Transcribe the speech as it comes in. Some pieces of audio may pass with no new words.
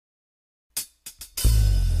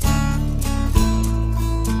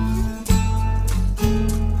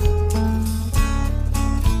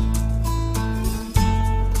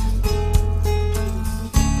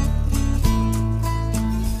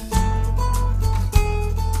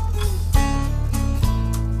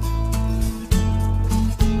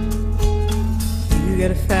get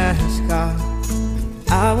a fast car.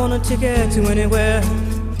 I want a ticket to anywhere.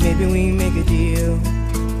 Maybe we make a deal.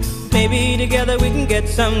 Maybe together we can get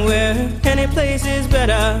somewhere. Any place is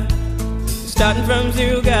better. Starting from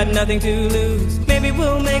zero, got nothing to lose. Maybe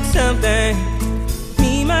we'll make something.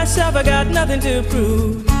 Me, myself, I got nothing to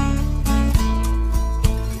prove.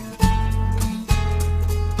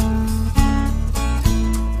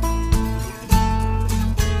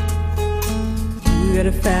 You got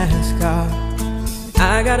a fast car.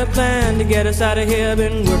 I got a plan to get us out of here.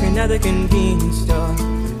 Been working at the convenience store.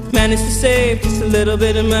 Managed to save just a little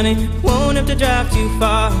bit of money. Won't have to drive too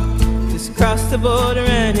far. Just cross the border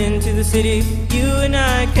and into the city. You and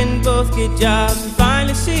I can both get jobs and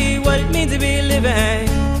finally see what it means to be living.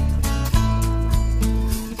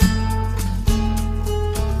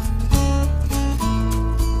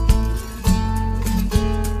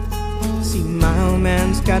 See, my old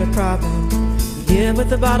man's got a problem. Yeah, with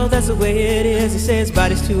the bottle, that's the way it is. He says his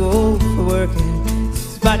body's too old for working.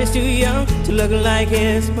 His body's too young to look like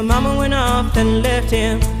his. My mama went off and left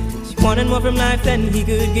him. She wanted more from life than he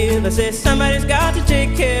could give. I said, somebody's got to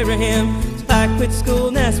take care of him. So I quit school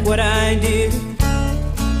and that's what I did.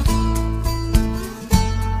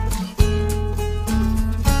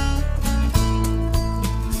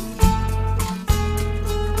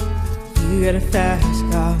 You got a fast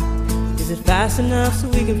car. Is it fast enough so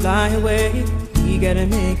we can fly away? We gotta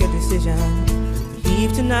make a decision.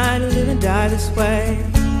 Leave tonight or live and die this way.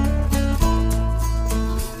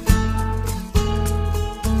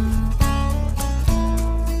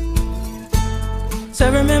 So I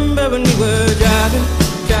remember when we were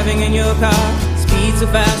driving in your car. Speed so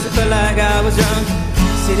fast I felt like I was drunk.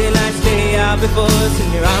 City lights lay out before us,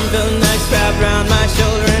 and your arm felt nice wrapped around my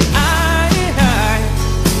shoulder. And I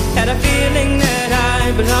had a feeling that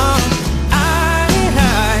I belonged.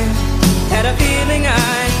 Had a feeling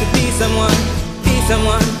I could be someone, be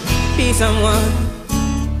someone, be someone.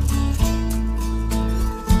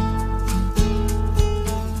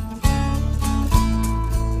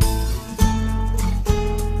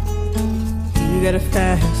 You got a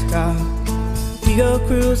fast car. We go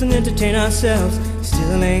cruise and entertain ourselves.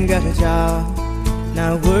 Still ain't got a job.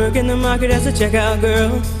 Now work in the market as a checkout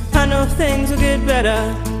girl. I know things will get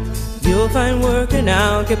better. You'll find work and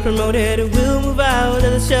I'll get promoted. We'll move out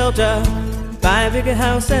of the shelter, buy a bigger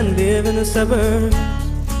house and live in the suburbs.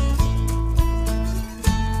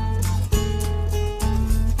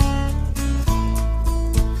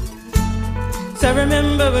 So I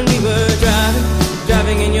remember when we were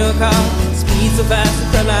driving in your car. Speed so fast it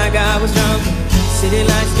felt like I was drunk. City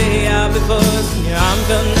lights lay out before us, and your arm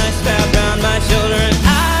felt nice wrapped around my shoulder. And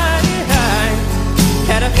I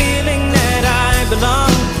had a feeling that I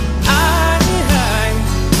belonged.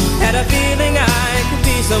 Had a feeling I could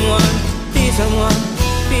be someone, be someone,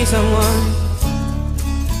 be someone.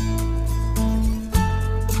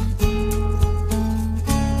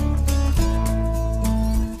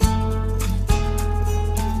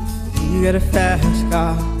 You got a fast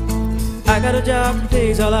car. I got a job that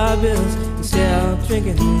pays all our bills. Instead of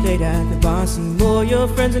drinking late at the bar, see more your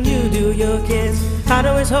friends than you do your kids. I'd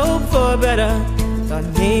always hope for better. Thought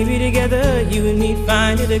maybe together you and me'd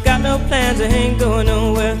find it. I got no plans, I ain't going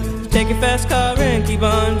nowhere. Take your fast car and keep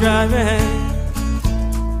on driving.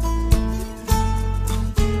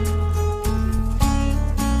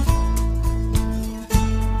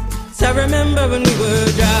 So I remember when we were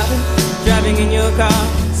driving in your car.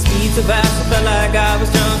 Speed so fast I felt like I was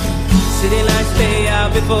drunk. City lights lay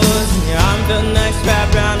out before us, and your arm felt nice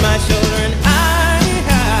wrapped around my shoulder. And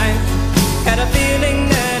I had a feeling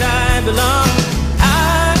that I belonged. I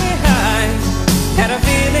had a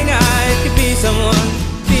feeling I could be someone,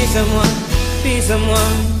 be someone, be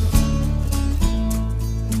someone.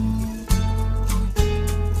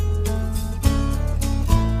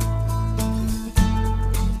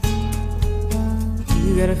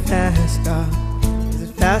 You got a fast car. Is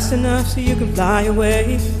it fast enough so you can fly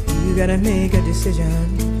away? You gotta make a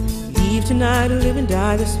decision. Leave tonight or live and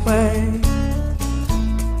die this way.